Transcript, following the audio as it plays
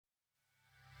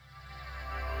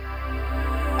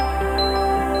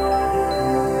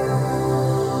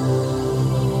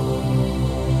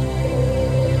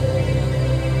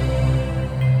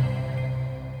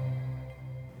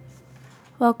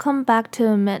Welcome back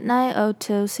to Midnight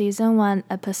O2 Season 1,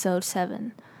 Episode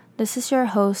 7. This is your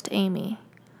host, Amy.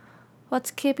 What's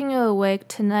keeping you awake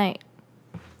tonight?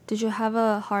 Did you have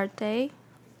a hard day?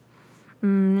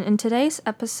 In today's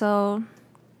episode,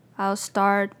 I'll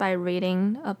start by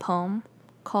reading a poem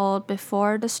called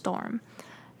Before the Storm.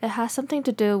 It has something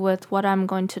to do with what I'm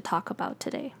going to talk about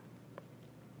today.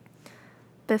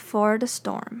 Before the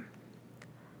Storm.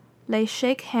 They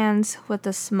shake hands with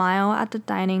a smile at the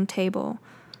dining table.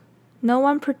 No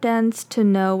one pretends to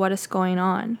know what is going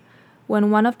on. When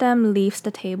one of them leaves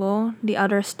the table, the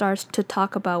other starts to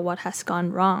talk about what has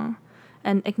gone wrong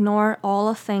and ignore all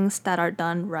the things that are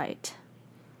done right.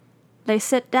 They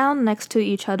sit down next to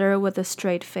each other with a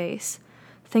straight face,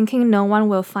 thinking no one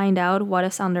will find out what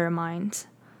is on their minds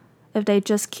if they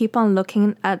just keep on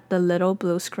looking at the little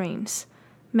blue screens,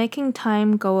 making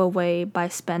time go away by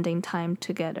spending time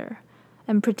together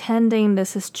and pretending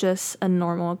this is just a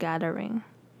normal gathering.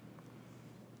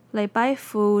 They buy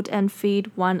food and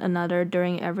feed one another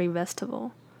during every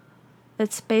festival.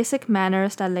 It's basic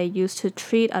manners that they use to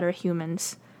treat other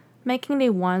humans, making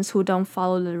the ones who don't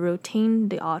follow the routine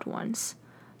the odd ones.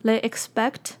 They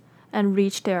expect and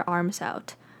reach their arms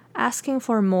out, asking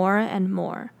for more and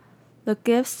more. The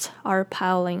gifts are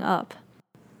piling up,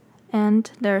 and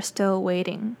they're still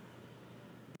waiting.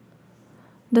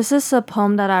 This is a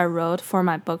poem that I wrote for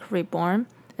my book Reborn.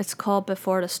 It's called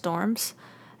Before the Storms.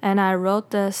 And I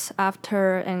wrote this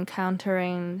after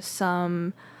encountering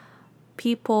some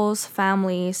people's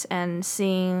families and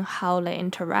seeing how they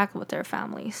interact with their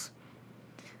families.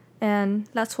 And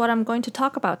that's what I'm going to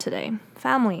talk about today.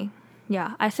 Family.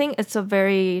 Yeah, I think it's a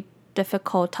very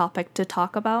difficult topic to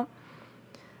talk about.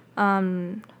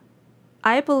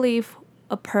 I believe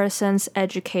a person's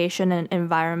education and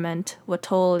environment will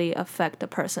totally affect a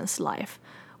person's life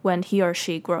when he or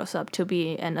she grows up to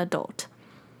be an adult.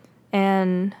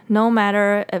 And no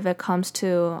matter if it comes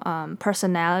to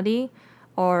personality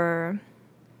or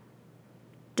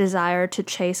desire to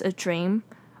chase a dream,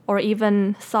 or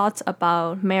even thoughts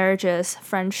about marriages,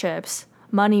 friendships,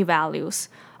 money values,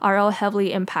 are all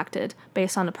heavily impacted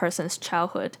based on a person's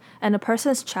childhood. And a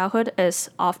person's childhood is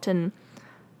often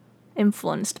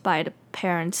influenced by the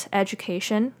parents'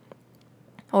 education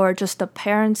or just the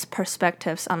parents'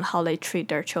 perspectives on how they treat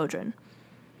their children.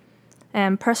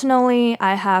 And personally,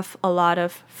 I have a lot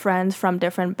of friends from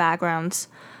different backgrounds,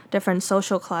 different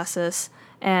social classes,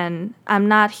 and I'm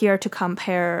not here to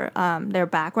compare their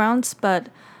backgrounds, but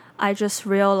I just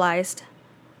realized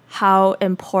how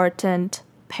important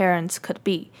parents could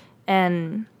be.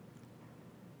 And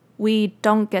we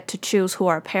don't get to choose who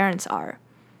our parents are.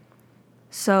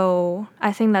 So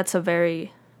I think that's a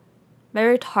very,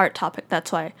 very hard topic.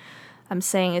 That's why I'm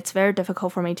saying it's very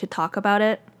difficult for me to talk about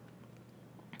it.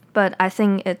 But I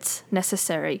think it's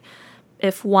necessary.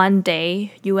 If one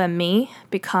day you and me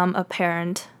become a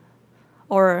parent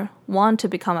or want to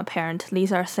become a parent,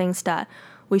 these are things that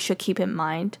we should keep in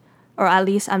mind. Or at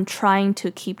least I'm trying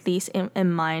to keep these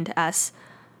in mind, as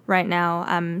right now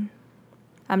I'm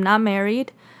not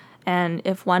married. And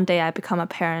if one day I become a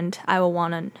parent, I will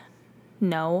want to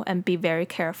know and be very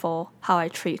careful how I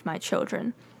treat my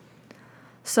children.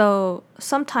 So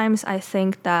sometimes I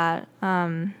think that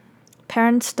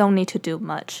parents don't need to do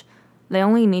much. They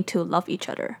only need to love each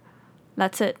other.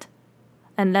 That's it.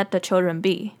 And let the children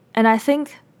be. And I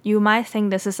think you might think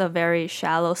this is a very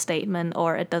shallow statement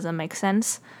or it doesn't make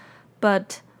sense.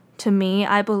 But to me,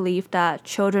 I believe that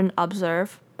children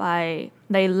they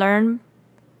learn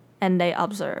and they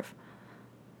observe.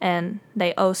 And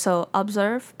they also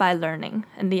observe by learning,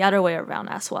 and the other way around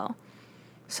as well.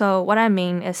 So what I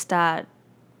mean is that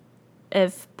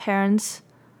if parents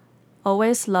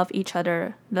always love each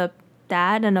other, the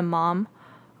dad and the mom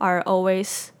are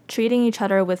always treating each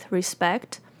other with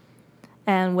respect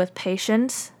and with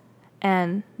patience,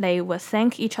 and they would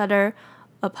thank each other,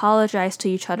 apologize to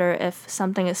each other if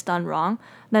something is done wrong,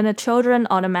 then the children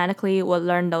automatically will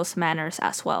learn those manners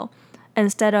as well,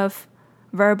 instead of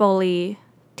verbally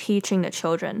teaching the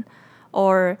children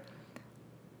or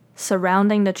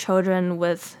surrounding the children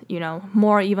with,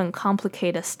 more even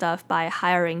complicated stuff by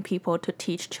hiring people to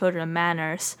teach children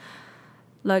manners.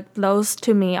 Like, those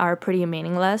to me are pretty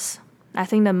meaningless. I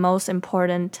think the most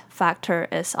important factor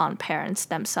is on parents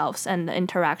themselves and the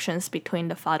interactions between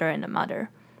the father and the mother.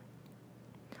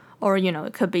 Or,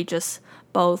 it could be just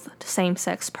both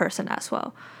same-sex person as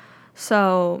well.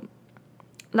 So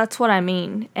that's what I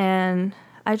mean. And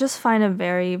I just find it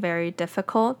very, very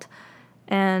difficult.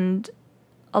 And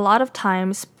a lot of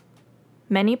times,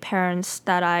 many parents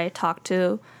that I talk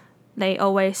to, they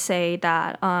always say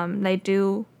that they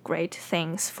do great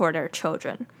things for their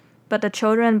children. But the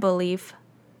children believe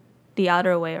the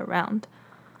other way around.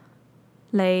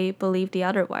 They believe the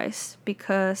otherwise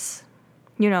because,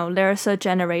 there's a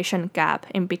generation gap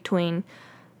in between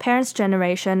parents'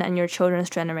 generation and your children's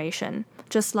generation.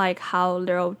 Just like how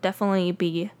there'll definitely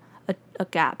be a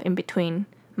gap in between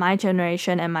my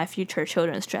generation and my future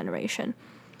children's generation.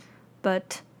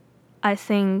 But I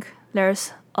think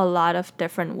there's a lot of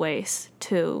different ways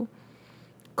to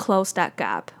close that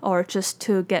gap or just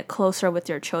to get closer with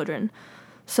your children.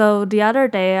 So the other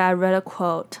day I read a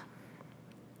quote.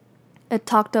 It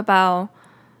talked about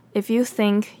if you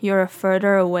think you're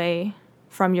further away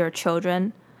from your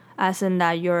children, as in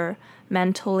that you're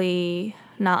mentally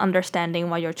not understanding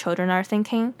what your children are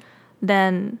thinking,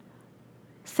 then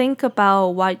think about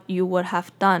what you would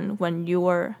have done when you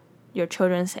were your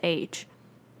children's age.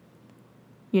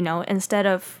 Instead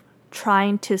of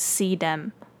trying to see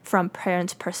them from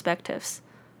parents' perspectives.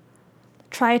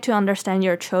 Try to understand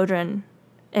your children,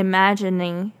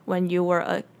 imagining when you were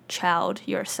a child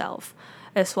yourself,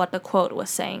 is what the quote was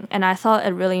saying. And I thought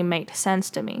it really made sense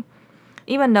to me.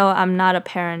 Even though I'm not a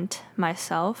parent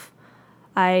myself,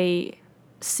 I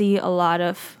see a lot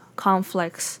of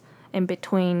conflicts in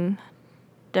between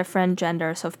different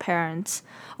genders of parents,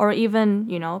 or even,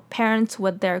 parents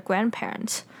with their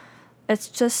grandparents. It's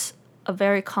just a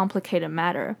very complicated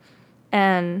matter.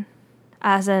 And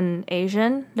as an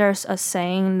Asian, there's a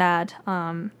saying that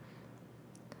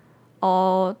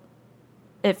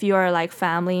if you are like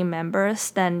family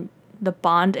members, then the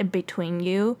bond in between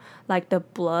you, like the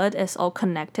blood, is all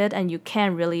connected and you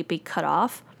can't really be cut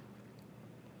off.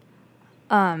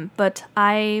 But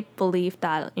I believe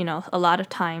that, a lot of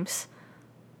times,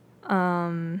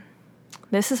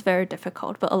 this is very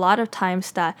difficult, but a lot of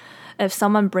times that if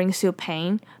someone brings you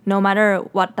pain, no matter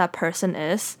what that person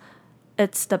is,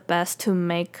 it's the best to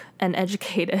make an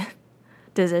educated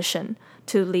decision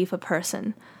to leave a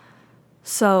person.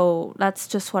 So that's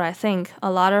just what I think. A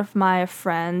lot of my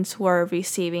friends were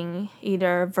receiving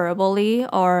either verbally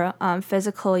or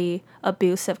physically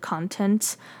abusive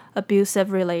content,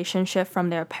 abusive relationship from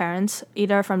their parents,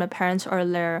 either from the parents or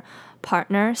their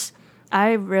partners.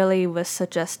 I really would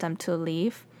suggest them to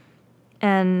leave.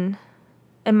 And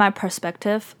in my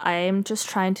perspective, I am just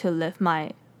trying to live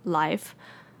my life.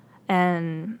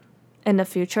 And in the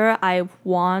future,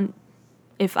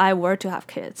 if I were to have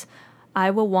kids, I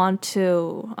would want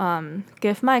to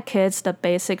give my kids the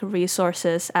basic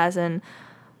resources, as in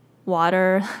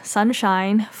water,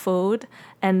 sunshine, food,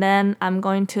 and then I'm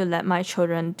going to let my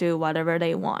children do whatever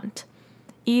they want.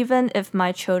 Even if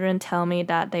my children tell me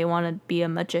that they want to be a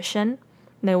magician,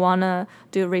 they want to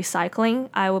do recycling,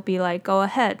 I will be like, go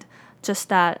ahead. Just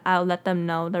that I'll let them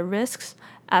know the risks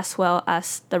as well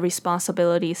as the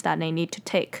responsibilities that they need to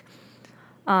take.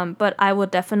 But I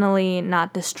would definitely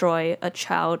not destroy a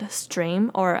child's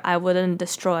dream, or I wouldn't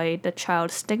destroy the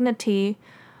child's dignity,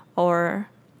 or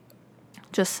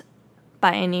just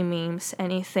by any means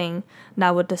anything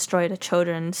that would destroy the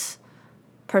children's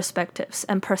perspectives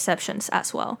and perceptions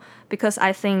as well. Because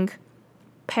I think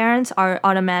parents are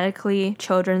automatically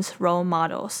children's role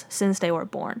models since they were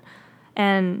born.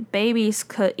 And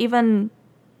even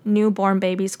newborn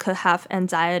babies could have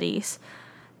anxieties.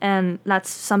 And that's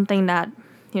something that,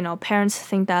 parents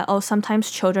think that, sometimes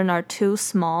children are too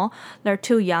small, they're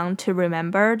too young to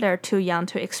remember, they're too young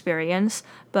to experience.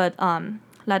 But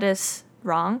that is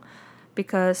wrong,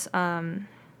 because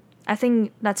I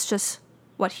think that's just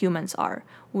what humans are.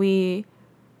 We're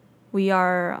like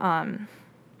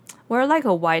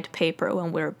a white paper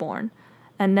when we're born.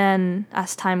 And then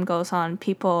as time goes on,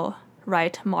 people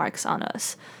write marks on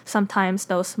us. Sometimes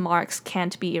those marks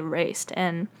can't be erased.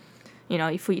 And,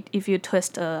 if you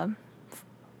twist a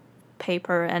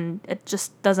paper and it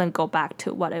just doesn't go back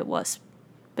to what it was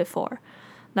before.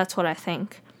 That's what I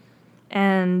think.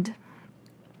 And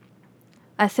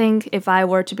I think if I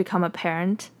were to become a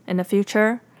parent in the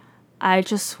future, I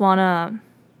just want to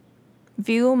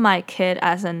view my kid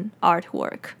as an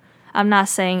artwork. I'm not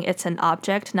saying it's an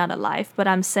object, not a life, but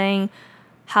I'm saying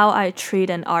how I treat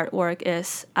an artwork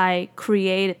is I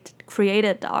created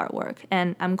the artwork,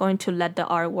 and I'm going to let the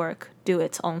artwork do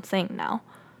its own thing now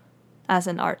as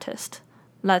an artist.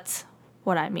 That's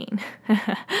what I mean.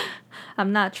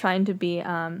 I'm not trying to be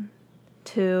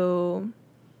too,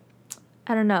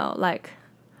 I don't know, like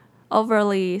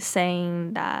overly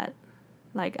saying that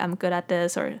like I'm good at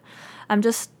this, or I'm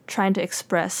just trying to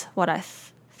express what I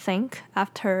think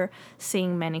after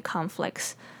seeing many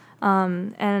conflicts.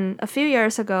 And a few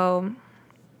years ago,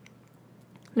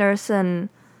 there's a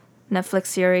Netflix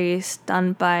series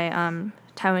done by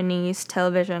Taiwanese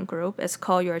television group. It's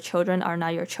called Your Children Are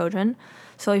Not Your Children.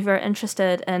 So if you're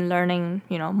interested in learning,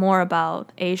 more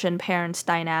about Asian parents'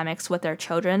 dynamics with their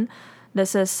children,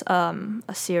 this is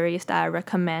a series that I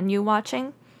recommend you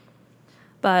watching.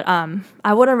 But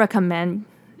I wouldn't recommend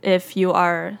if you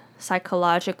are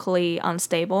psychologically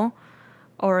unstable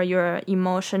or you're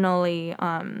emotionally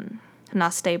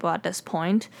not stable at this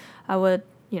point. I would,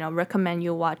 recommend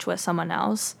you watch with someone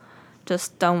else.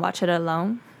 Just don't watch it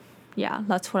alone. Yeah,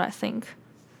 that's what I think.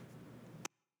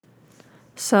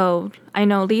 So I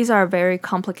know these are very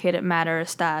complicated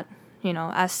matters that,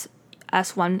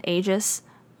 as one ages,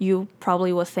 you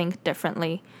probably will think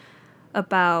differently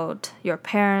about your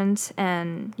parents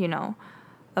and,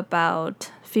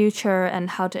 about future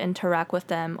and how to interact with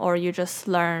them, or you just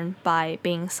learn by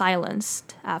being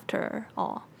silenced after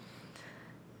all.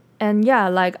 And yeah,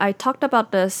 like I talked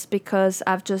about this because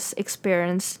I've just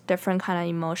experienced different kind of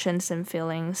emotions and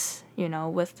feelings,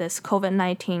 with this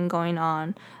COVID-19 going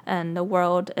on, and the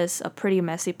world is a pretty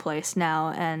messy place now,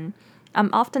 and I'm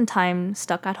oftentimes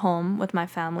stuck at home with my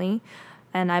family,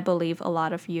 and I believe a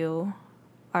lot of you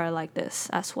are like this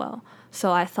as well.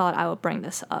 So I thought I would bring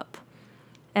this up.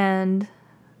 And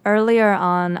earlier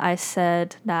on, I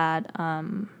said that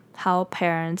how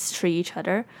parents treat each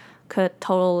other could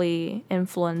totally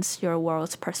influence your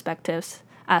world's perspectives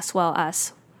as well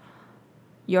as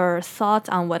your thoughts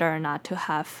on whether or not to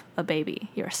have a baby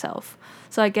yourself.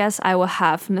 So I guess I will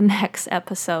have the next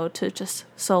episode to just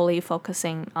solely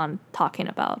focusing on talking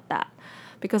about that,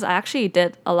 because I actually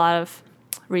did a lot of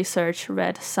research,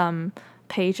 read some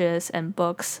pages and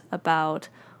books about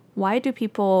why do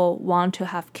people want to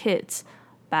have kids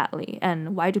badly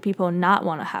and why do people not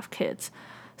want to have kids.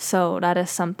 So that is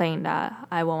something that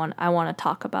I want to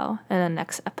talk about in the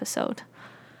next episode.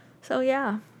 So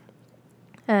yeah.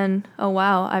 And oh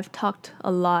wow, I've talked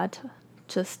a lot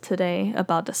just today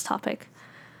about this topic.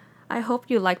 I hope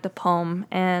you like the poem,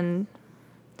 and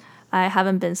I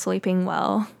haven't been sleeping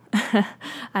well.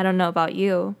 I don't know about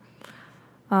you.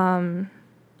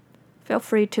 Feel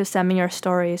free to send me your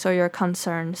stories or your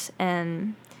concerns,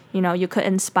 and you could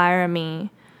inspire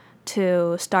me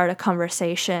to start a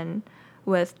conversation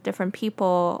with different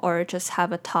people or just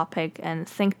have a topic and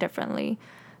think differently.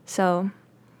 So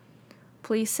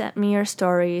please send me your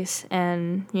stories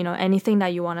and anything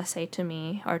that you want to say to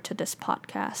me or to this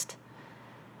podcast.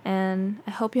 And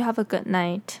I hope you have a good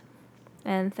night,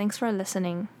 and thanks for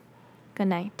listening. Good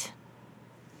night.